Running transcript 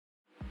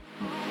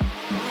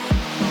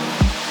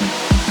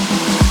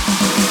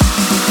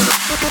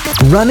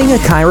Running a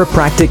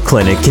chiropractic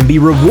clinic can be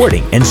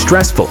rewarding and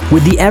stressful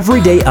with the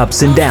everyday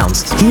ups and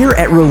downs. Here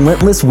at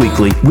Relentless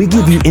Weekly, we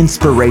give you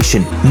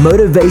inspiration,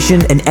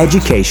 motivation, and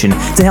education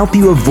to help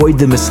you avoid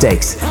the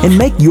mistakes and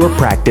make your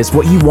practice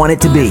what you want it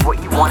to be.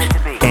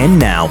 And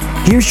now,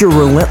 here's your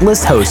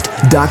relentless host,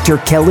 Dr.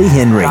 Kelly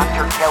Henry.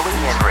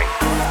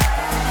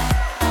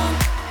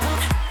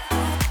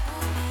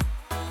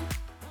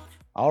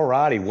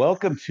 Alrighty,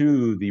 welcome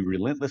to the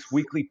Relentless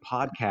Weekly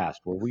podcast,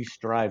 where we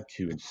strive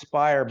to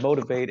inspire,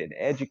 motivate, and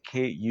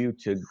educate you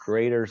to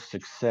greater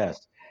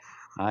success.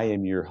 I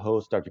am your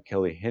host, Dr.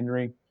 Kelly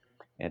Henry,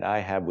 and I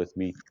have with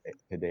me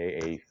today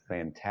a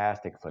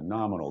fantastic,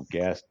 phenomenal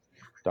guest,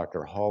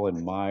 Dr.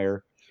 Holland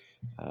Meyer.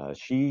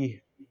 She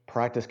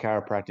practiced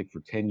chiropractic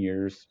for 10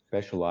 years,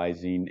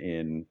 specializing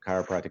in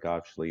chiropractic,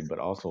 obviously, but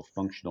also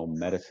functional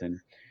medicine.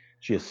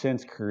 She has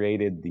since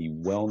created the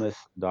Wellness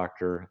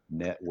Doctor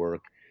Network,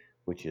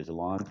 which is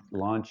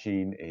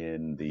launching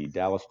in the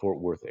Dallas-Fort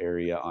Worth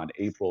area on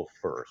April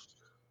 1st.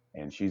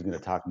 And she's going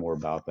to talk more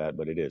about that,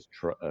 but it is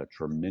a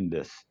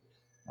tremendous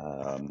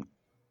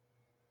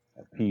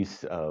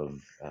piece of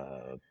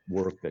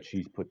work that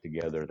she's put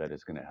together that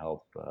is going to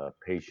help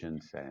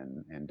patients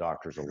and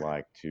doctors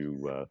alike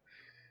to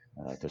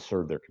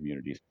serve their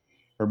communities.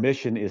 Her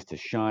mission is to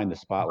shine the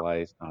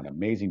spotlight on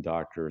amazing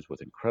doctors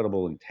with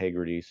incredible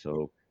integrity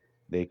so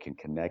they can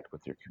connect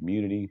with their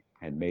community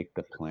and make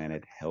the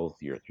planet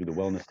healthier. Through the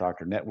Wellness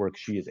Doctor Network,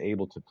 she is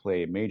able to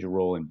play a major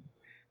role in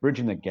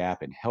bridging the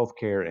gap in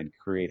healthcare and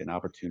create an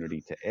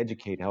opportunity to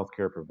educate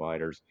healthcare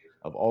providers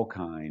of all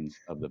kinds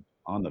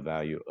on the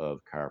value of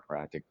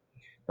chiropractic.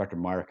 Dr.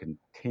 Meyer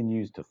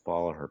continues to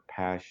follow her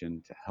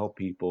passion to help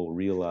people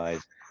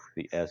realize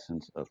the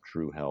essence of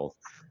true health,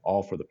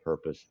 all for the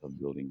purpose of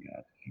building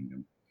God's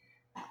kingdom.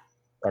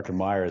 Dr.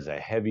 Meyer is a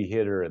heavy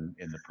hitter in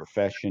the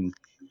profession.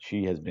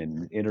 She has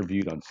been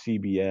interviewed on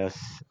CBS.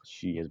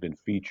 She has been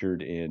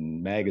featured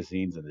in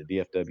magazines in the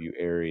DFW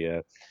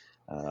area.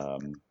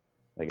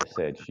 Like I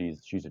said,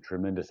 she's a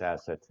tremendous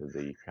asset to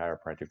the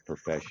chiropractic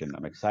profession.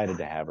 I'm excited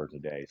to have her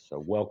today.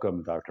 So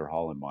welcome, Dr.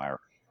 Holland Meyer.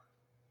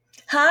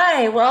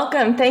 Hi,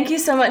 welcome. Thank you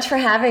so much for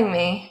having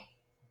me.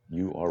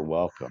 You are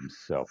welcome.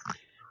 So,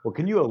 well,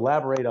 can you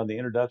elaborate on the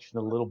introduction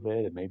a little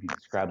bit and maybe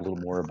describe a little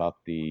more about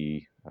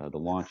the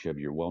launch of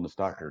your Wellness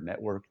Doctor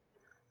Network?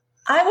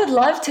 I would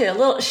love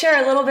to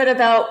share a little bit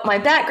about my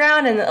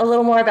background and a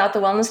little more about the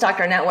Wellness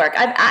Doctor Network.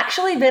 I've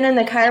actually been in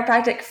the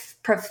chiropractic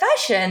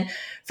profession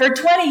for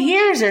 20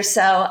 years or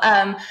so.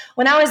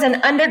 When I was an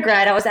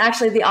undergrad, I was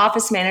actually the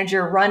office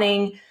manager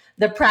running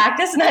the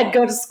practice, and I'd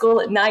go to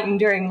school at night and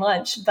during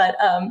lunch. But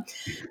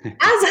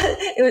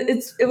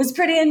it was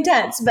pretty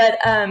intense. But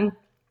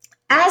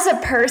as a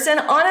person,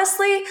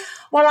 honestly,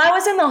 while I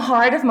was in the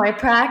heart of my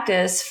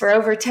practice for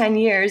over 10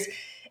 years,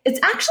 it's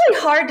actually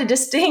hard to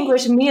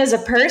distinguish me as a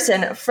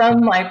person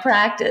from my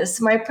practice.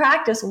 My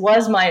practice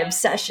was my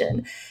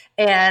obsession,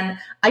 and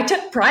I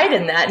took pride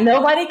in that.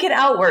 Nobody could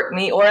outwork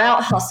me or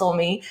out-hustle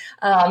me.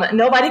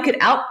 Nobody could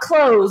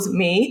outclose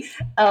me.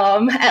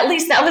 At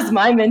least that was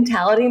my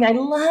mentality, and I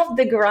loved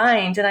the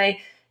grind, and I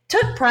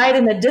took pride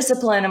in the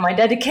discipline and my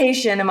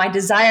dedication and my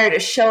desire to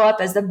show up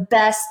as the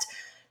best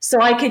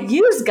so I could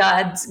use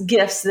God's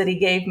gifts that he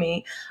gave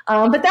me.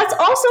 But that's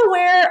also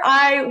where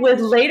I would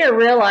later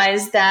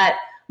realize that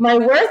my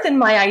worth and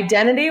my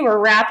identity were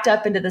wrapped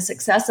up into the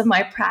success of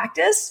my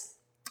practice,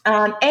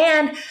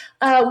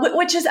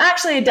 which is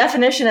actually a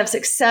definition of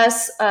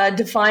success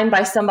defined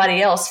by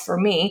somebody else for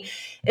me.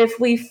 If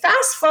we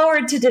fast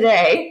forward to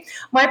today,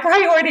 my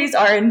priorities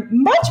are in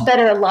much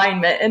better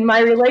alignment, and my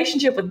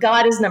relationship with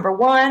God is number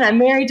one. I'm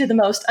married to the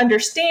most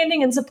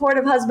understanding and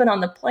supportive husband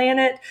on the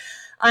planet.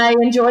 I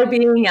enjoy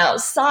being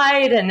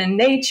outside and in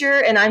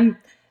nature, and I'm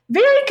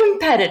very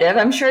competitive.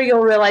 I'm sure you'll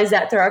realize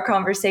that through our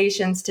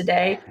conversations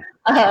today.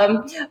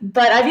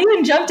 But I've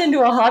even jumped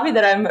into a hobby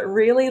that I'm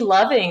really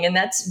loving, and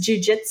that's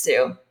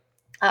jujitsu.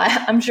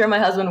 I'm sure my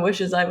husband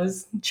wishes I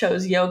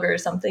chose yoga or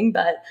something,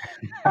 but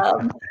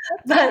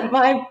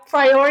my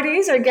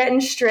priorities are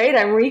getting straight.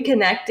 I'm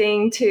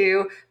reconnecting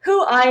to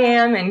who I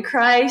am in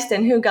Christ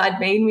and who God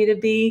made me to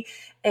be,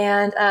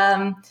 and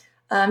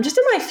just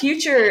in my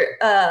future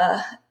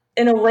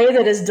in a way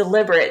that is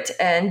deliberate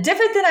and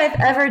different than I've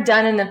ever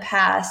done in the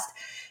past.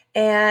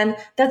 And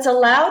that's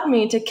allowed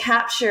me to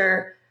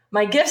capture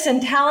my gifts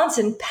and talents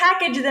and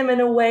package them in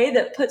a way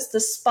that puts the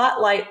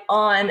spotlight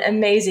on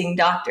amazing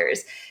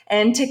doctors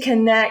and to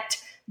connect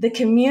the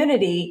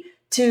community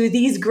to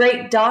these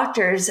great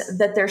doctors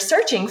that they're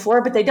searching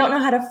for, but they don't know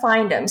how to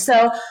find them.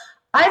 So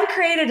I've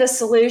created a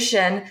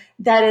solution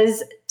that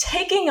is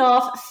taking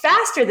off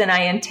faster than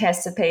I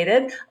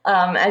anticipated,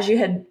 as you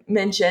had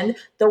mentioned,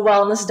 the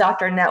Wellness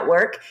Doctor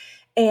Network.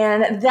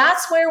 And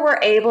that's where we're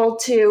able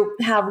to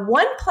have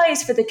one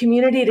place for the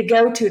community to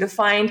go to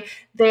find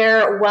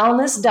their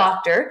wellness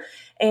doctor.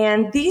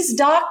 And these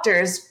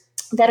doctors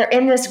that are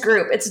in this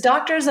group, it's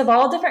doctors of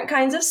all different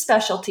kinds of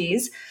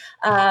specialties.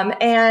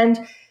 And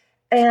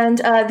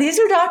these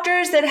are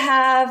doctors that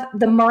have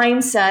the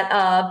mindset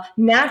of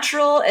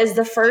natural is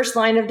the first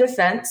line of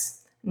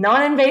defense.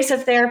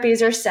 Non-invasive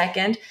therapies are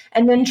second,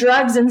 and then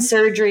drugs and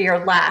surgery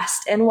are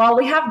last. And while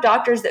we have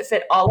doctors that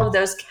fit all of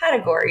those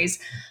categories,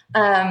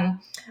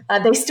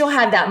 they still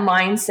have that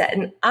mindset.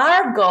 And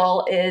our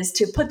goal is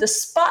to put the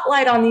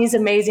spotlight on these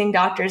amazing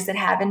doctors that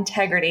have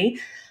integrity.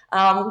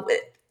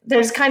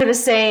 There's kind of a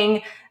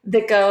saying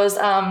that goes,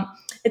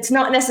 it's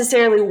not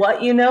necessarily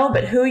what you know,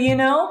 but who you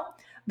know.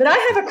 But I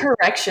have a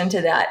correction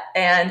to that.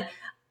 And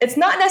it's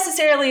not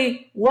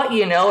necessarily what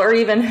you know or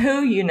even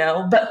who you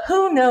know, but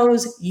who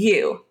knows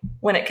you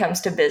when it comes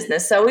to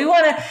business. So we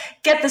want to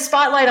get the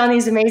spotlight on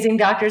these amazing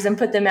doctors and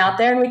put them out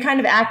there. And we kind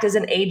of act as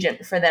an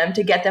agent for them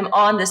to get them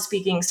on the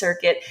speaking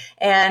circuit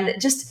and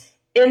just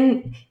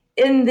in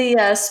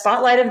the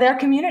spotlight of their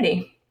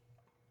community.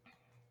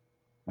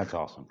 That's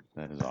awesome.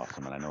 That is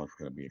awesome. And I know it's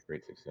going to be a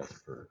great success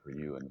for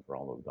you and for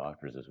all those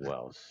doctors as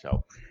well.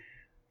 So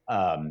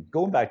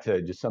going back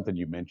to just something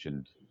you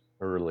mentioned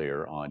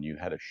earlier on, you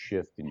had a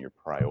shift in your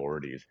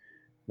priorities.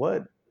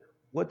 What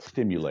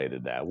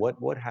stimulated that?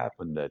 What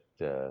happened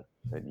that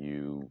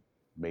you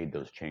made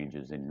those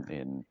changes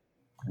in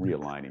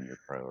realigning your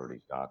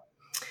priorities, Doc?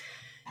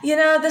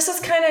 This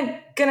is kind of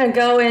going to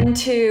go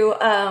into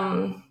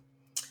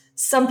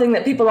something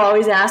that people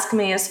always ask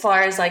me as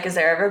far as like, has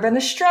there ever been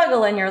a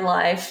struggle in your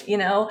life?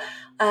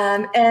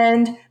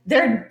 And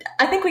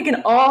I think we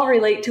can all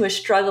relate to a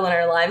struggle in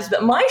our lives,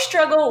 but my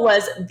struggle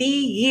was the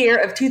year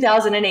of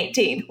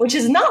 2018, which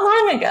is not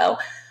long ago.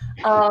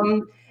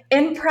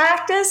 In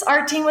practice,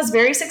 our team was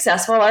very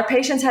successful. Our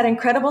patients had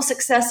incredible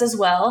success as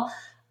well.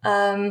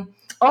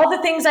 All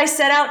the things I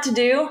set out to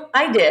do,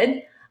 I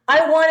did.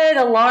 I wanted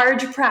a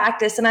large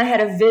practice, and I had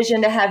a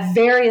vision to have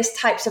various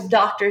types of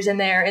doctors in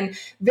there and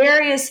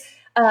various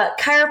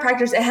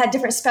chiropractors that had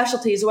different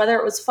specialties, whether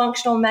it was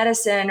functional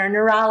medicine or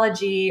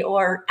neurology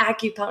or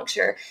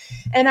acupuncture.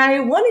 And I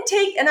wanted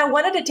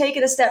to take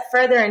it a step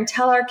further and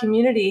tell our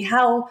community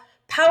how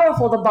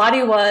powerful the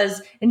body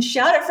was and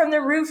shout it from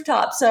the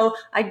rooftop. So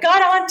I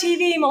got on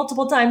TV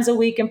multiple times a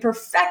week and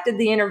perfected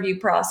the interview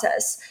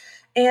process.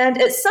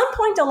 And at some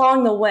point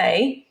along the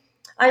way,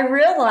 I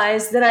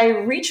realized that I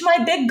reached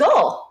my big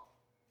goal.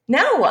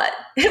 Now what?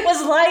 It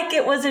was like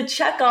it was a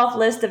checkoff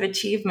list of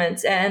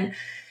achievements. And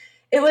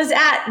it was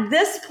at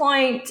this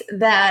point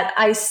that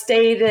I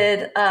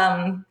stated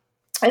that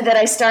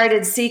I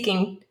started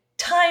seeking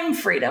time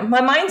freedom. My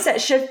mindset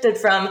shifted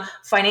from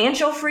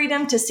financial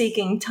freedom to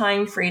seeking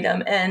time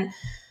freedom. And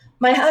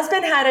my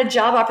husband had a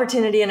job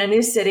opportunity in a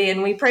new city,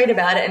 and we prayed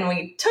about it and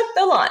we took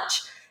the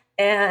launch.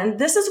 And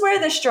this is where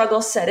the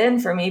struggle set in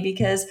for me,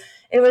 because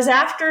it was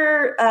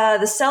after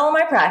the sale of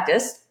my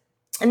practice.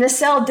 And the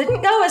sale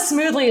didn't go as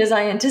smoothly as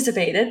I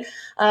anticipated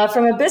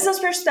from a business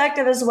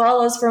perspective, as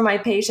well as for my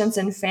patients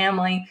and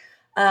family.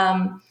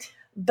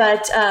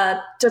 But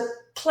to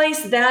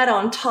place that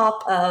on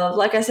top of,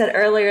 like I said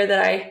earlier,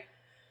 that I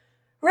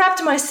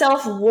wrapped my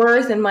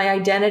self-worth and my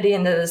identity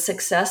into the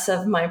success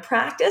of my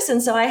practice.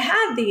 And so I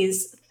had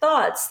these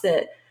thoughts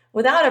that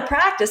without a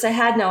practice, I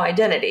had no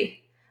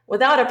identity.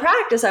 Without a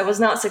practice, I was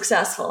not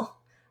successful.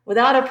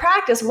 Without a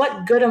practice,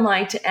 what good am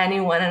I to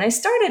anyone? And I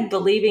started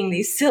believing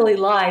these silly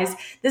lies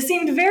that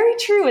seemed very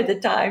true at the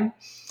time.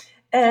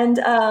 And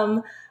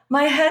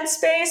my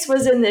headspace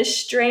was in this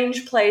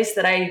strange place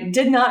that I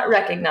did not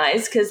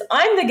recognize, because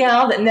I'm the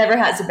gal that never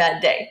has a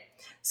bad day.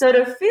 So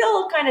to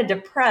feel kind of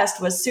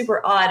depressed was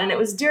super odd. And it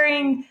was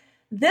during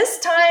this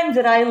time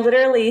that I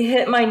literally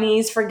hit my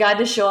knees for God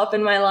to show up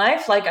in my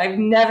life like I've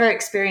never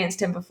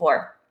experienced him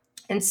before.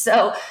 And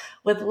so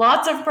with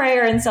lots of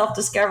prayer and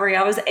self-discovery,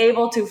 I was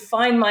able to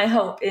find my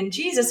hope in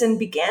Jesus and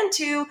began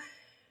to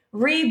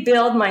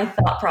rebuild my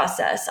thought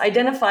process,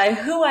 identify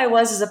who I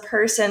was as a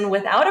person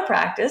without a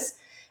practice,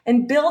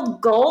 and build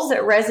goals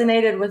that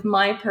resonated with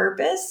my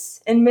purpose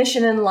and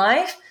mission in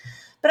life.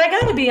 But I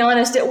got to be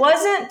honest,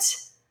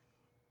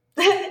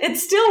 it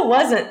still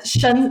wasn't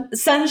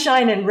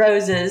sunshine and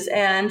roses.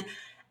 And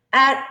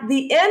at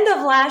the end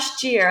of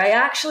last year, I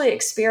actually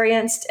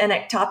experienced an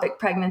ectopic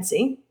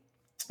pregnancy.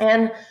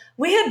 And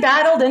we had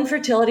battled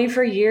infertility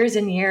for years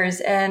and years.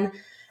 And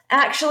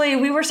actually,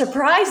 we were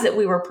surprised that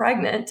we were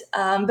pregnant.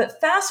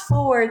 But fast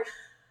forward,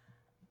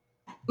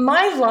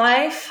 my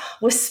life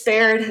was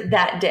spared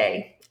that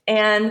day.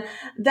 And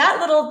that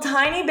little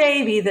tiny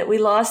baby that we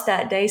lost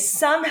that day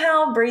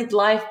somehow breathed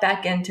life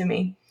back into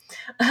me.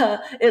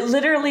 It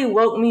literally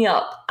woke me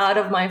up out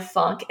of my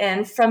funk.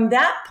 And from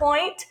that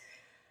point,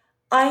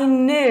 I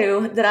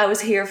knew that I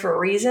was here for a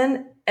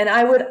reason. And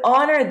I would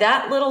honor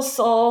that little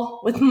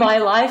soul with my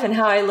life and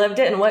how I lived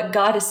it and what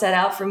God has set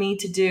out for me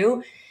to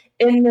do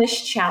in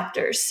this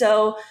chapter.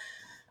 So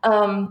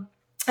I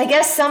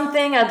guess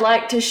something I'd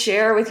like to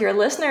share with your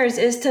listeners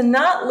is to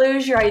not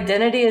lose your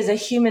identity as a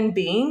human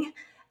being,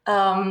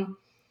 as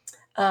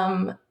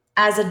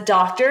a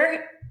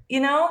doctor,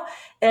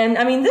 And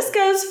I mean, this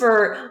goes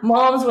for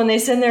moms when they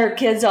send their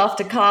kids off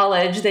to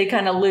college, they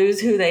kind of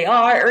lose who they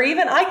are. Or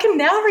even I can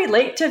now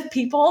relate to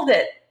people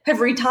that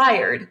have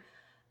retired.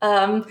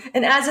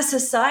 And as a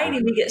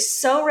society, we get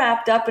so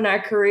wrapped up in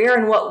our career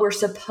and what we're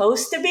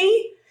supposed to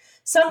be.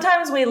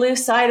 Sometimes we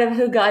lose sight of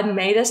who God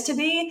made us to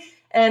be.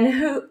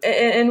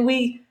 and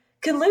we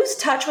can lose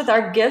touch with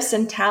our gifts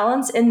and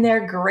talents in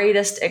their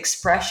greatest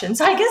expression.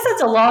 So I guess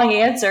that's a long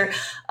answer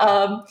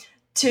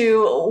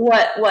to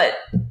what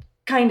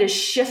kind of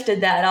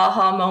shifted that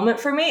aha moment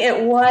for me.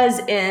 It was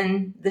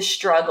in the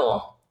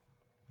struggle.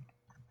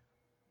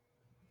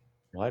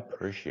 Well, I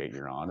appreciate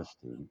your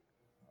honesty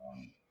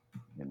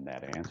in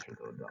that answer,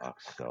 though, Doc.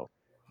 So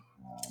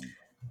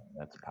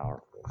that's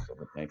powerful. So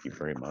thank you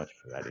very much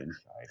for that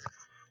insight.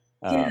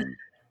 Yeah.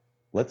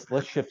 Let's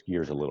shift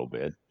gears a little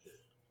bit.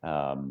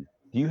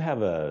 Do you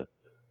have a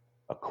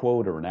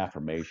quote or an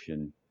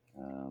affirmation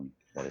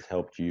that has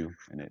helped you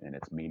and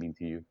its meaning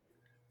to you?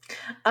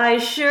 I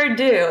sure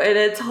do. And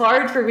it's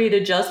hard for me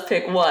to just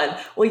pick one.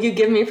 Will you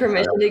give me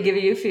permission to give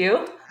you a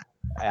few?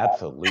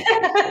 Absolutely.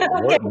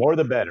 More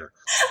the better.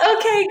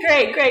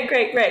 Okay,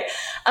 great.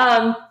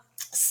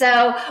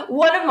 So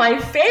one of my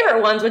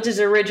favorite ones, which is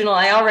original,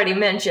 I already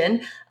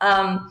mentioned,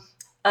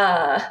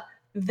 that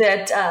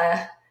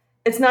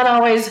it's not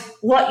always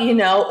what you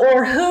know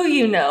or who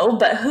you know,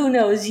 but who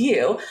knows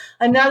you.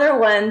 Another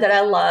one that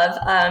I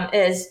love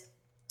is,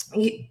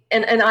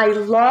 and I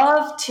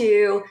love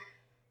to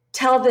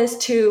tell this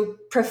to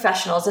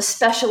professionals,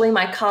 especially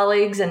my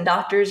colleagues and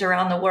doctors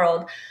around the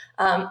world,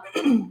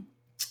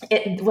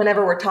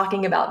 whenever we're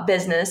talking about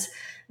business,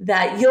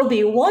 that you'll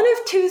be one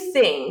of two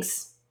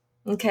things,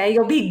 okay?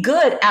 You'll be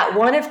good at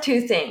one of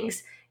two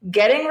things,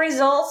 getting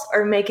results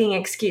or making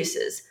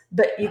excuses,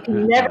 but you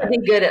can never be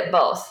good at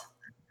both.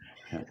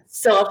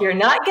 So if you're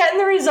not getting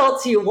the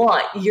results you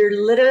want,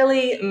 you're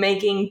literally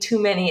making too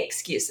many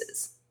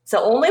excuses.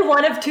 So only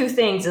one of two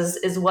things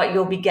is what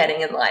you'll be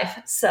getting in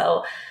life.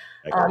 So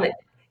it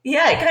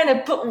kind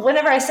of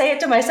whenever I say it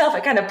to myself,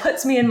 it kind of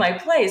puts me in my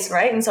place,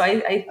 right? And so I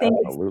think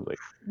Absolutely.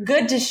 It's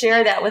good to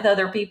share that with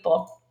other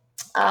people.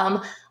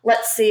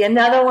 Let's see.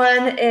 Another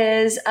one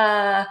is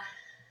this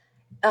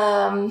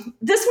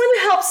one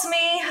helps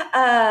me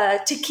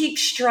to keep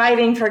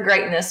striving for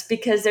greatness,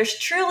 because there's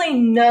truly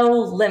no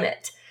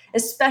limit,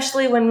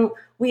 especially when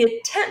we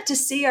attempt to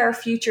see our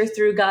future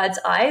through God's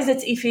eyes.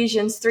 It's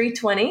Ephesians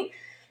 3:20.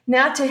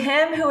 Now to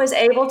him who is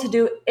able to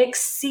do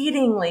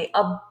exceedingly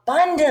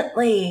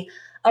abundantly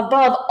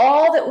above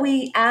all that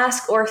we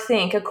ask or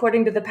think,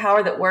 according to the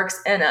power that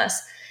works in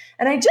us.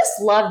 And I just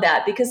love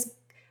that, because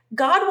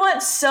God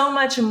wants so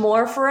much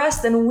more for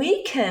us than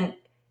we can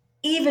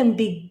even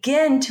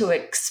begin to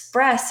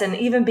express and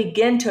even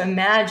begin to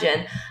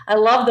imagine. I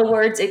love the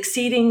words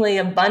exceedingly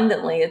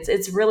abundantly.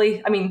 It's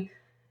really,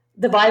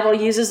 the Bible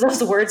uses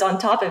those words on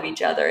top of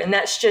each other. And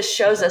that just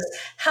shows us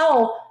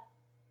how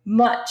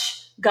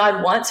much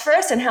God wants for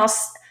us, and how,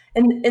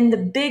 in the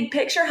big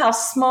picture, how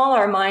small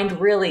our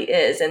mind really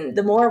is. And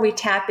the more we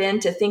tap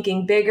into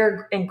thinking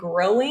bigger and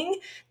growing,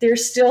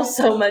 there's still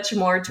so much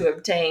more to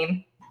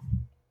obtain.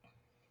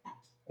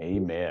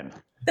 Amen.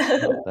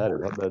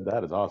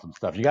 That is awesome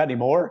stuff. You got any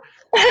more?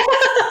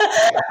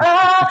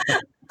 I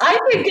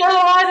could go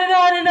on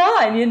and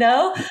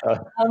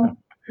on,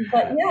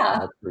 but yeah.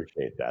 I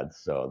appreciate that.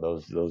 So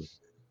those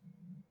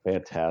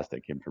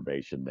fantastic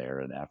information there,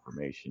 and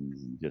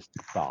affirmations, and just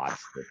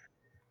thoughts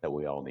that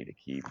we all need to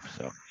keep.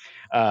 So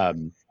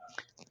and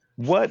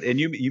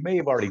you may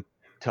have already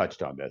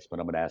touched on this, but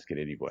I'm going to ask it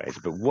anyways.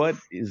 But what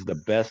is the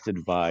best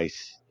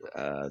advice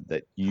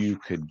that you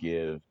could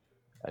give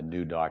a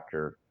new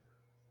doctor,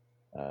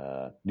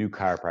 new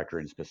chiropractor,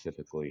 and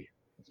specifically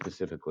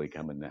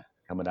coming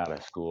out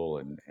of school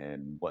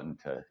and wanting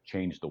to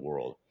change the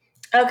world?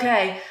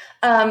 Okay.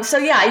 So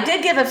yeah, I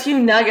did give a few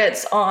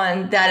nuggets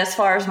on that as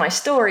far as my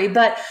story,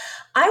 but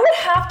I would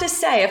have to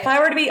say, if I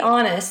were to be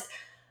honest,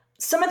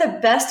 some of the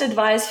best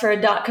advice for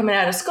a doc coming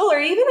out of school, or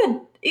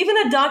even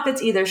a doc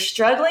that's either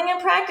struggling in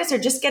practice or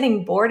just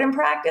getting bored in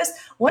practice,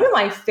 one of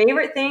my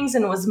favorite things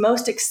and was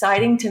most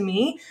exciting to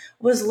me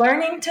was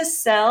learning to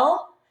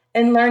sell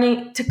and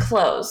learning to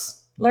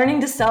close. Learning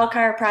to sell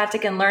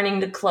chiropractic and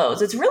learning to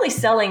close. It's really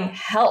selling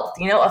health,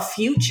 a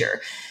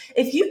future.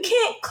 If you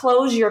can't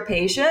close your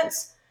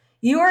patients,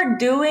 you are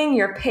doing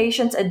your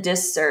patients a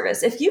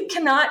disservice. If you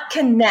cannot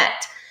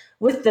connect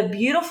with the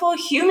beautiful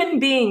human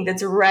being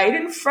that's right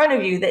in front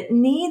of you that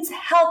needs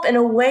help in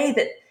a way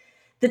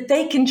that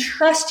they can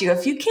trust you,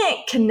 if you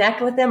can't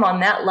connect with them on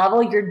that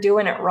level, you're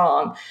doing it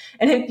wrong.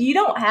 And if you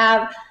don't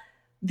have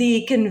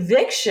the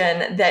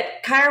conviction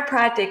that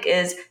chiropractic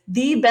is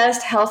the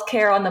best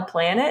healthcare on the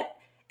planet,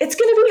 it's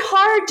going to be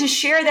hard to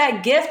share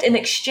that gift in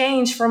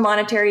exchange for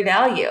monetary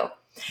value.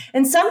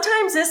 And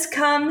sometimes this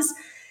comes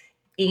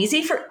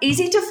easy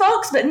to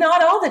folks, but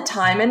not all the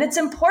time. And it's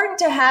important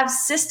to have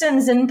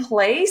systems in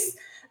place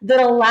that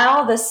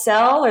allow the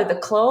sell or the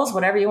close,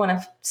 whatever you want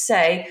to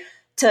say,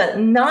 to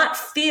not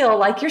feel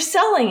like you're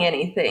selling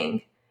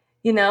anything,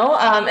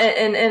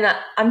 and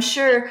I'm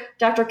sure,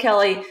 Dr.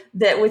 Kelly,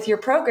 that with your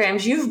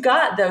programs, you've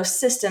got those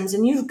systems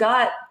and you've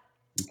got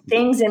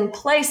things in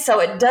place so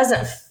it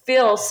doesn't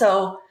feel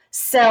so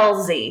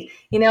salesy,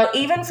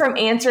 even from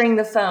answering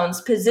the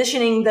phones,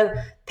 positioning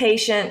the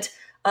patient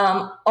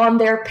on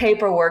their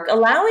paperwork,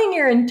 allowing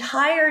your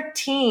entire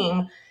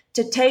team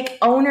to take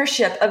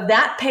ownership of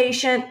that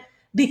patient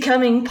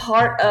becoming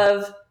part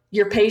of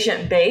your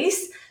patient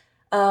base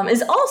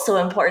is also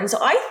important. So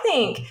I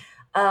think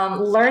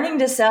learning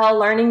to sell,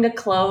 learning to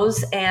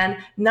close, and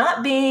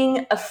not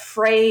being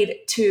afraid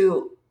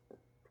to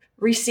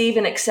receive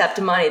and accept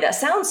money. That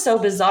sounds so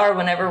bizarre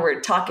whenever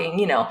we're talking,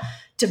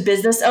 to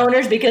business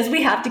owners, because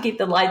we have to keep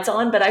the lights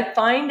on. But I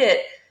find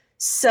it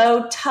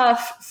so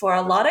tough for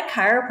a lot of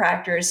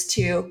chiropractors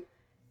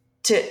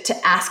to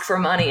ask for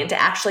money and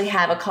to actually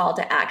have a call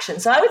to action.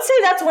 So I would say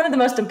that's one of the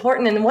most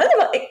important, and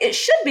it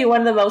should be one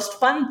of the most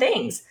fun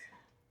things.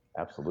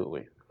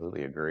 Absolutely.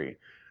 Completely agree.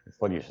 It's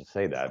funny you should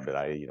say that, but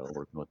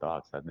working with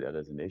docs, that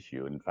is an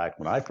issue. In fact,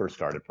 when I first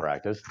started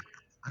practice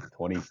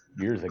 20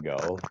 years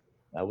ago,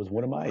 that was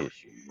one of my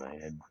issues. I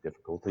had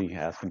difficulty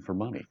asking for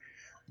money.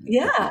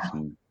 Yeah.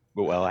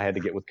 I had to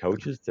get with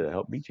coaches to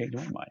help me change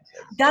my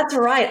mindset. That's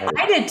right.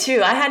 I did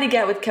too. I had to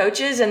get with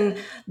coaches, and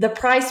the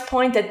price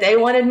point that they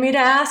wanted me to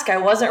ask, I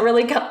wasn't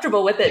really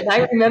comfortable with it. And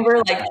I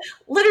remember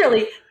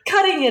literally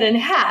cutting it in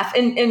half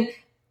and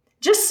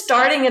just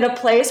starting at a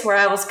place where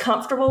I was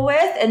comfortable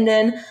with. And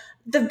then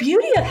the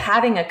beauty of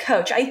having a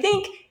coach, I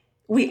think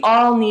we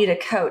all need a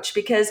coach,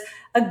 because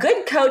a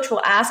good coach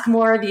will ask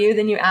more of you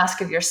than you ask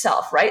of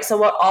yourself, right?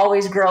 So we're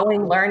always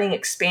growing, learning,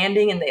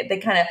 expanding, and they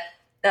kind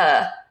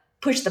of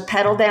push the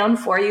pedal down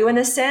for you in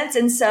a sense.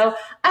 And so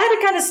I had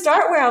to kind of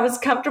start where I was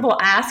comfortable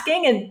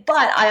asking,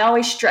 but I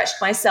always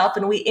stretched myself,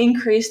 and we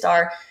increased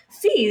our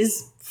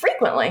fees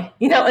frequently,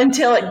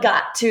 until it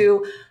got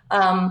to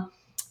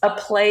a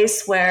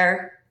place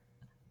where,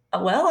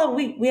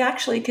 we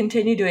actually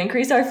continued to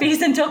increase our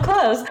fees until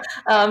close,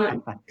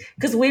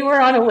 because we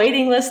were on a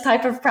waiting list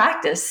type of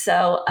practice.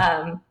 So,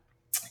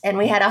 and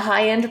we had a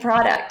high-end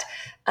product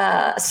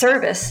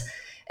service.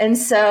 And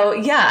so,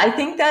 I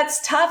think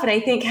that's tough. And I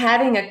think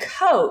having a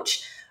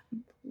coach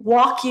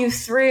walk you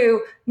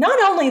through not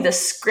only the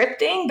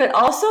scripting, but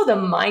also the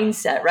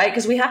mindset, right?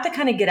 Because we have to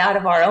kind of get out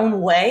of our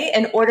own way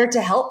in order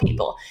to help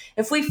people.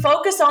 If we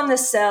focus on the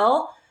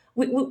sell,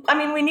 we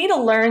need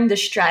to learn the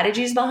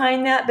strategies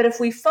behind that. But if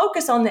we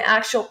focus on the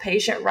actual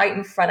patient right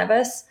in front of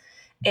us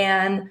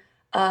and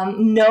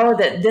know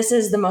that this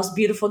is the most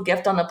beautiful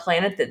gift on the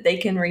planet that they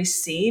can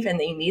receive, and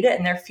they need it,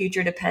 and their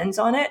future depends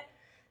on it,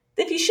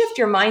 if you shift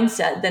your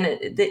mindset, then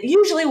it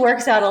usually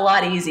works out a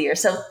lot easier.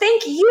 So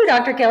thank you,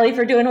 Dr. Kelly,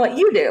 for doing what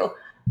you do.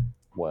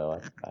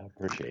 Well, I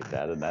appreciate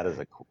that. And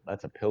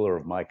that's a pillar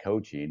of my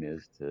coaching,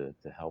 is to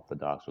help the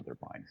docs with their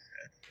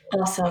mindset.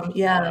 Awesome.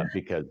 Yeah.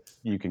 Because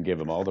you can give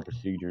them all the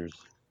procedures,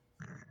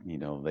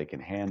 they can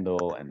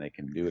handle, and they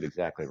can do it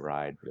exactly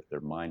right. But if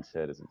their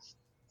mindset isn't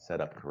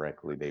set up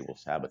correctly, they will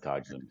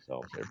sabotage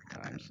themselves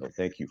every time. So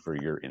thank you for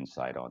your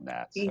insight on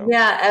that. So.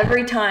 Yeah,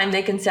 every time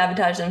they can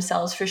sabotage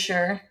themselves, for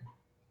sure.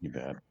 You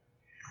bet.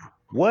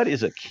 What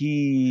is a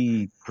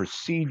key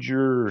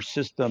procedure,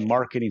 system,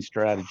 marketing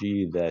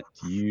strategy that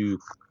you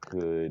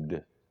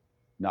could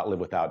not live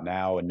without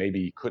now, and maybe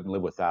you couldn't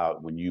live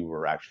without when you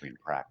were actually in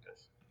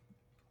practice?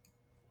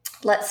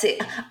 Let's see.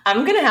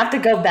 I'm going to have to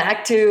go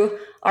back to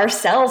our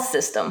sales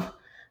system,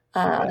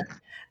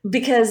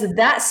 because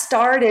that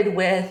started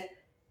with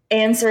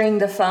answering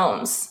the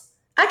phones.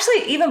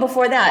 Actually, even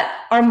before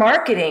that, our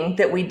marketing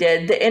that we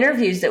did, the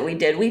interviews that we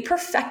did, we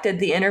perfected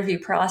the interview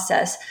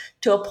process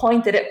to a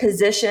point that it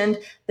positioned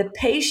the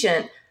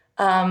patient,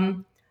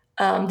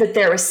 that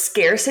there was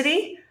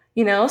scarcity,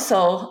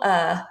 so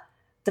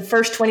the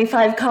first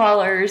 25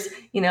 callers,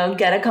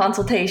 get a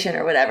consultation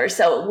or whatever.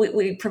 So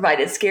we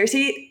provided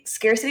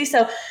scarcity.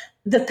 So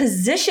the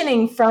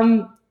positioning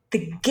from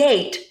the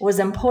gate was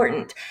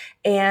important.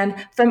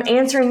 And from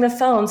answering the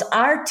phones,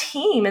 our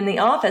team in the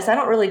office, I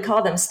don't really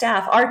call them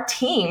staff, our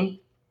team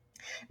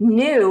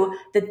knew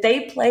that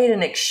they played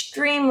an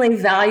extremely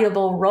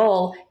valuable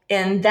role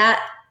in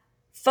that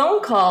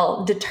phone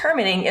call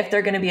determining if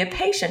they're going to be a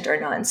patient or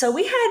not. And so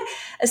we had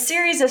a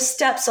series of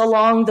steps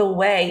along the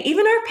way.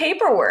 Even our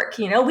paperwork,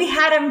 we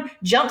had them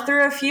jump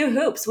through a few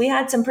hoops. We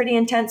had some pretty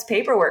intense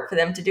paperwork for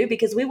them to do,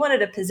 because we wanted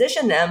to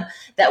position them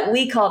that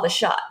we call the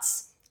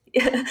shots.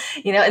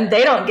 And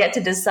they don't get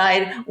to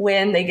decide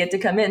when they get to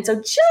come in.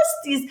 So just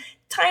these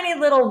tiny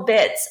little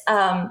bits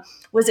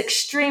was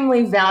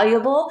extremely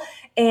valuable.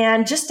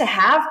 And just to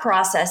have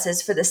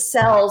processes for the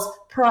sales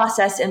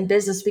process in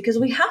business, because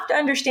we have to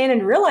understand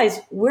and realize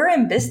we're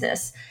in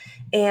business,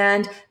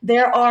 and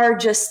there are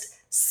just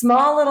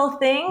small little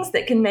things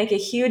that can make a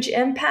huge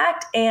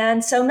impact.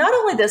 And so not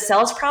only the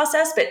sales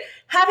process, but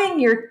having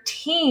your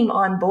team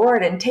on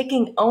board and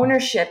taking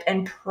ownership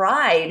and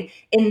pride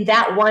in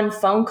that one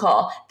phone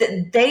call,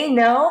 that they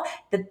know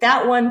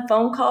that one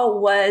phone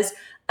call was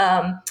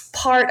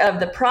part of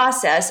the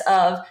process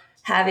of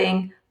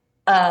having,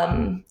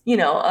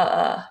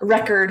 a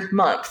record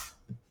month.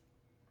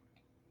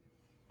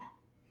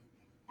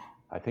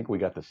 I think we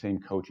got the same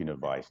coaching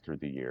advice through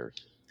the years.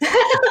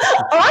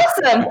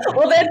 Awesome.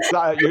 Well, then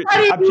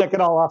I'm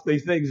checking all off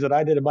these things that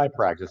I did in my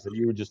practice that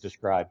you were just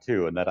described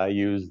too, and that I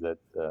use, that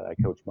I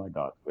coach my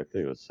docs with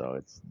too. So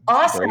it's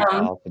awesome.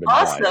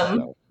 Awesome.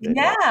 So,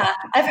 yeah,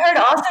 I've heard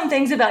awesome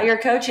things about your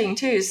coaching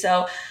too.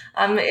 So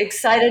I'm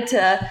excited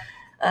to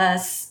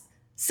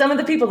some of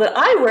the people that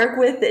I work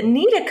with that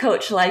need a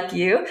coach like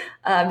you,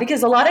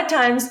 because a lot of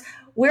times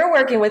we're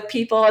working with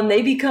people and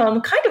they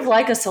become kind of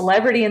like a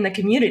celebrity in the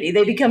community.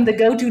 They become the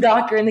go-to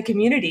doctor in the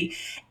community.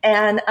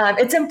 And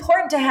it's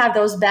important to have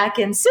those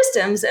back-end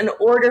systems in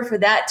order for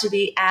that to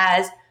be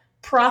as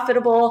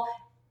profitable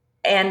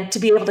and to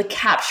be able to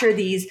capture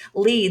these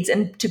leads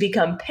and to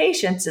become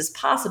patients as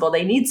possible.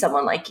 They need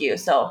someone like you.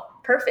 So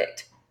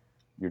perfect.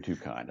 You're too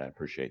kind. I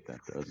appreciate that,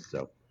 Rose.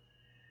 So,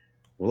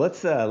 well,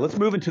 let's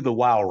move into the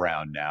wow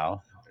round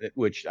now,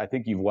 which I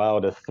think you've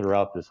wowed us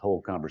throughout this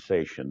whole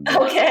conversation.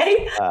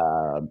 Okay.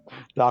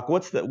 Doc,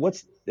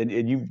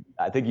 and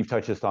I think you've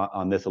touched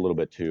on this a little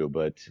bit too,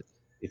 but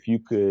if you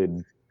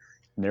could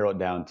narrow it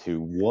down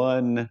to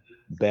one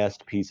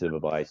best piece of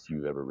advice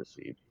you've ever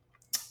received.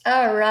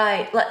 All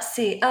right. Let's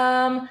see.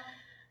 All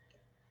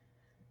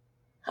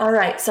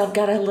right. So I've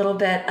got a little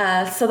bit.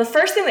 So the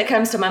first thing that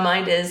comes to my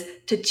mind is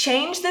to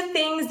change the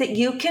things that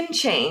you can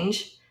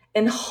change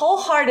and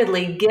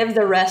wholeheartely give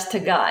the rest to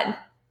God.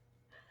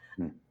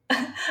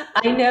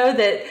 I know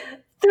that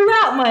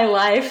throughout my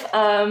life,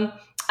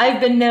 I've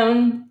been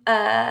known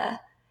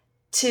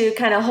to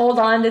kind of hold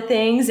on to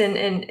things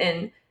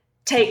and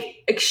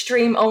take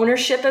extreme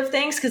ownership of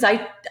things, because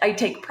I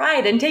take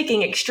pride in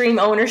taking extreme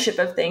ownership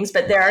of things.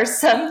 But there are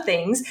some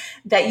things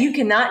that you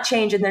cannot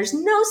change, and there's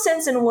no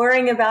sense in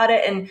worrying about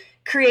it and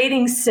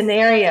creating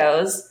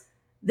scenarios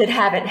that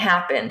haven't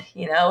happened.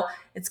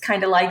 It's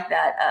kind of like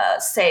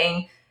that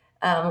saying,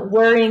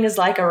 worrying is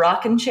like a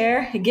rocking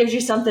chair. It gives you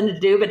something to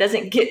do, but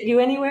doesn't get you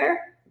anywhere.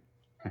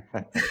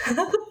 I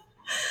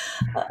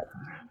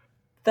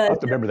have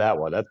to remember that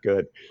one. That's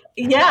good.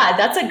 Yeah,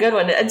 that's a good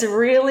one. It's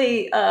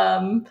really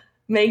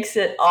makes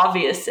it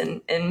obvious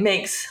and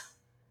makes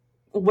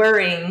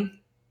worrying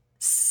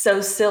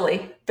so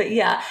silly. But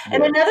yeah.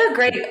 And another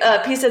great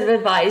piece of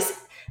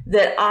advice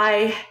that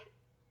I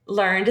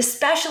learned,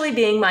 especially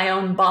being my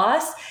own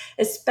boss,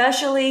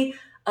 especially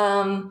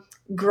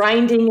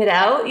grinding it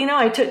out.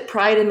 I took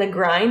pride in the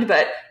grind,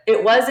 but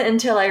it wasn't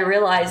until I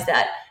realized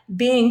that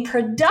being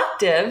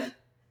productive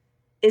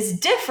is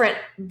different,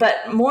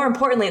 but more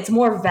importantly, it's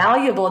more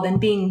valuable than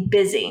being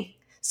busy.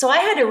 So I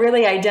had to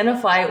really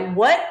identify,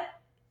 what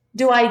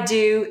do I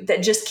do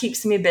that just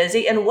keeps me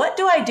busy? And what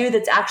do I do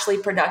that's actually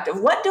productive?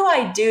 What do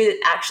I do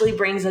that actually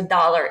brings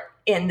 $1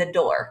 in the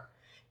door?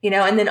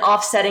 And then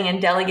offsetting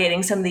and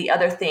delegating some of the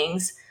other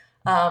things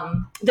that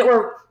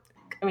were,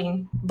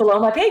 below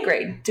my pay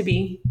grade, to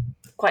be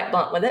quite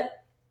blunt with it.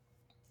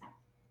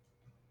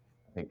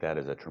 I think that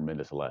is a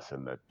tremendous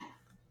lesson that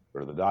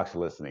for the docs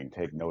listening,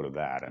 take note of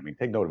that.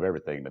 Take note of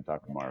everything that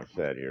Dr. Morrow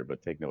said here,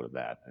 but take note of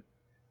that.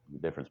 The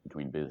difference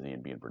between busy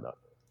and being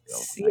productive.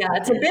 So yeah,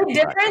 it's a big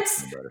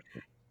difference.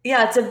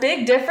 Yeah, it's a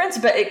big difference,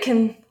 but it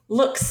can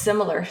look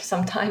similar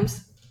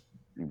sometimes.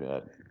 You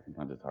bet.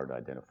 Sometimes it's hard to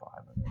identify,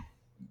 but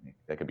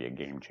that could be a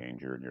game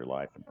changer in your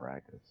life and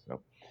practice.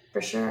 So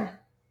for sure.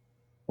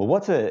 Well,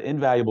 what's an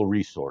invaluable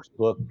resource,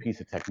 book,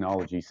 piece of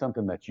technology,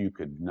 something that you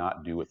could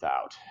not do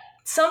without?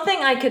 Something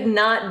I could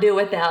not do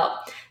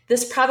without.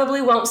 This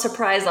probably won't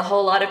surprise a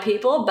whole lot of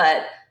people,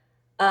 but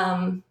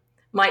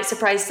might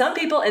surprise some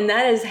people, and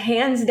that is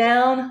hands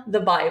down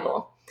the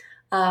Bible.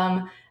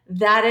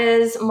 That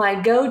is my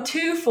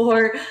go-to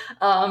for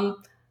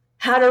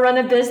how to run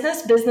a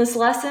business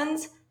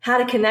lessons, how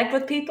to connect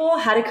with people,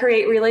 how to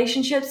create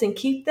relationships and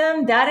keep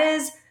them.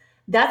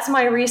 That's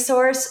my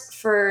resource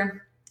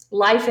for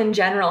life in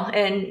general.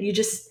 And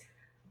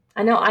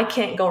I know I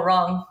can't go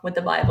wrong with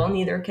the Bible,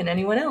 neither can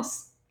anyone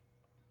else.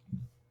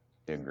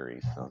 I agree.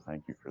 So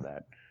thank you for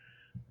that.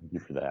 Thank you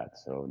for that.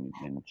 So,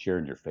 and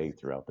sharing your faith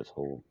throughout this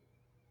whole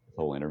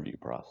interview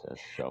process.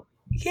 So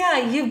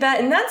yeah, you bet.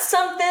 And that's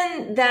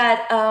something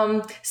that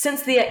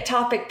since the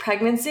ectopic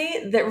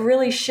pregnancy that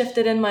really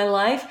shifted in my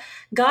life.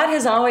 God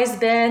has always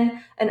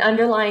been an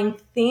underlying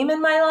theme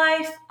in my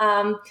life.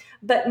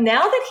 But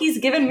now that he's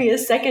given me a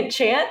second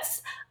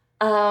chance,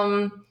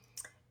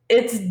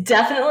 it's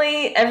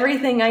definitely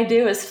everything I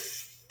do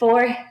is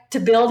to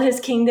build his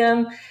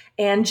kingdom,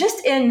 and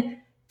just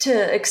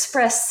to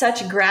express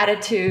such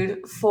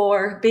gratitude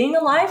for being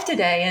alive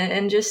today,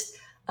 and just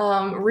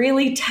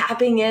really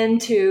tapping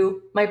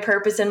into my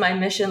purpose and my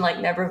mission like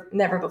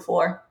never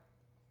before.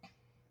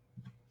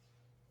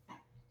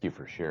 Thank you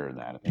for sharing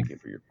that. Thank you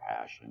for your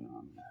passion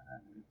on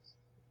that.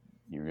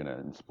 You're going to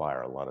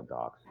inspire a lot of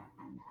docs.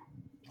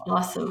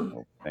 Awesome.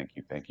 So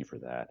thank you for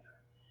that.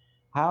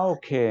 How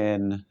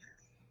can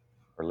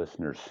our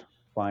listeners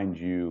find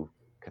you,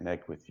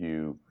 connect with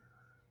you,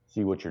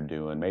 see what you're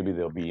doing? Maybe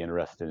they'll be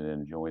interested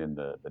in joining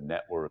the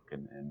network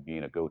and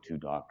being a go-to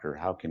doctor.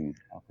 How can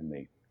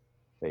they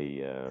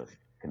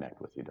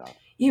connect with you, Doc?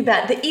 You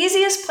bet. The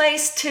easiest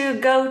place to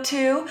go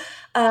to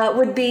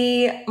would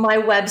be my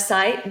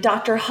website,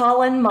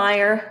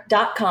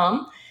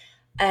 drhollandmeyer.com.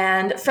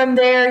 And from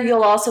there,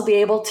 you'll also be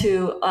able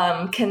to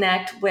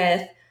connect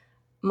with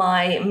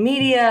my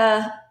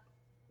media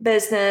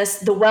business,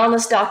 the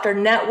Wellness Doctor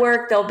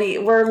Network.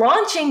 We're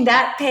launching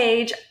that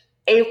page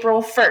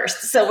April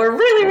 1st. So we're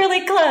really,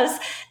 really close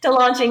to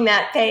launching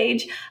that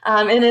page.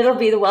 And it'll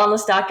be the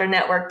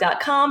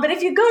wellnessdoctornetwork.com. But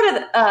if you go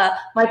to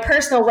my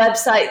personal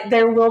website,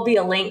 there will be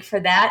a link for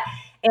that.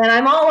 And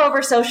I'm all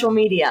over social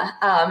media.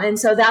 And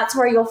so that's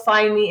where you'll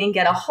find me and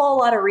get a whole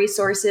lot of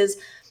resources.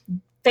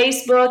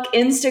 Facebook,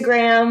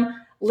 Instagram,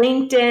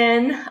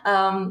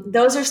 LinkedIn.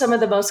 Those are some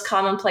of the most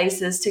common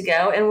places to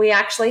go. And we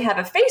actually have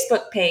a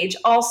Facebook page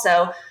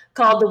also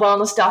called the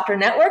Wellness Doctor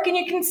Network, and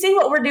you can see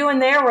what we're doing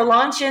there. We're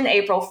launching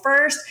April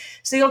 1st,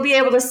 so you'll be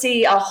able to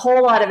see a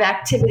whole lot of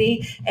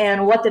activity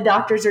and what the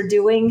doctors are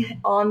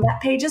doing on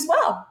that page as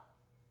well.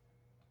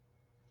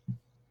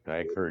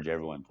 I encourage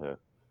everyone to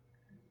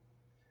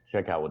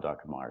check out what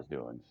Dr. Meyer is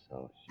doing.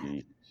 So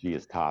she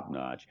is top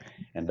notch.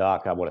 And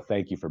Doc, I want to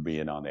thank you for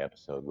being on the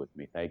episode with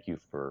me. Thank you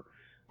for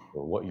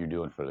what you're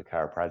doing for the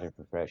chiropractic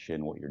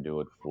profession, what you're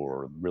doing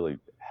for really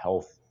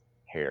health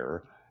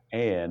care,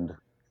 and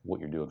what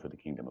you're doing for the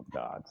kingdom of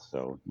God.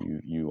 So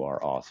you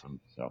are awesome.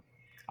 So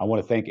I want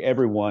to thank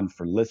everyone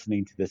for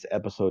listening to this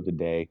episode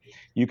today.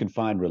 You can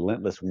find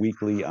Relentless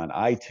Weekly on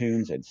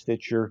iTunes and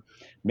Stitcher.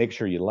 Make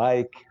sure you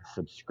like,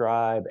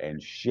 subscribe,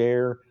 and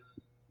share.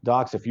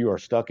 Docs, if you are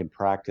stuck in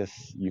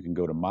practice, you can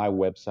go to my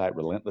website,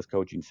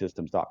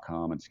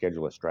 relentlesscoachingsystems.com, and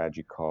schedule a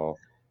strategy call.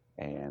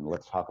 And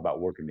let's talk about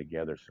working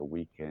together so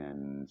we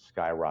can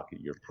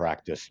skyrocket your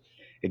practice.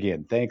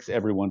 Again, thanks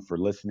everyone for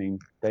listening.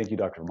 Thank you,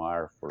 Dr.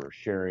 Meyer, for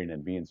sharing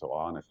and being so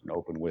honest and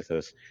open with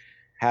us.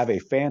 Have a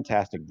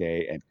fantastic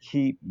day and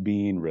keep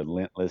being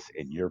relentless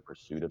in your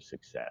pursuit of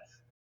success.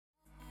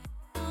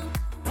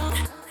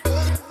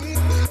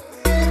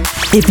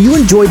 If you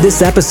enjoyed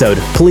this episode,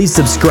 please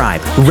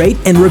subscribe, rate,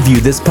 and review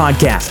this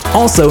podcast.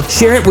 Also,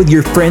 share it with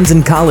your friends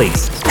and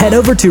colleagues. Head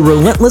over to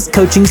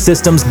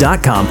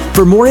relentlesscoachingsystems.com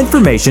for more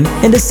information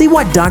and to see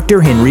what Dr.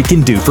 Henry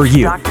can do for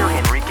you.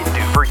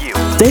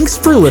 Thanks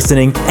for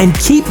listening and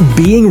keep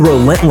being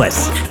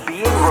relentless.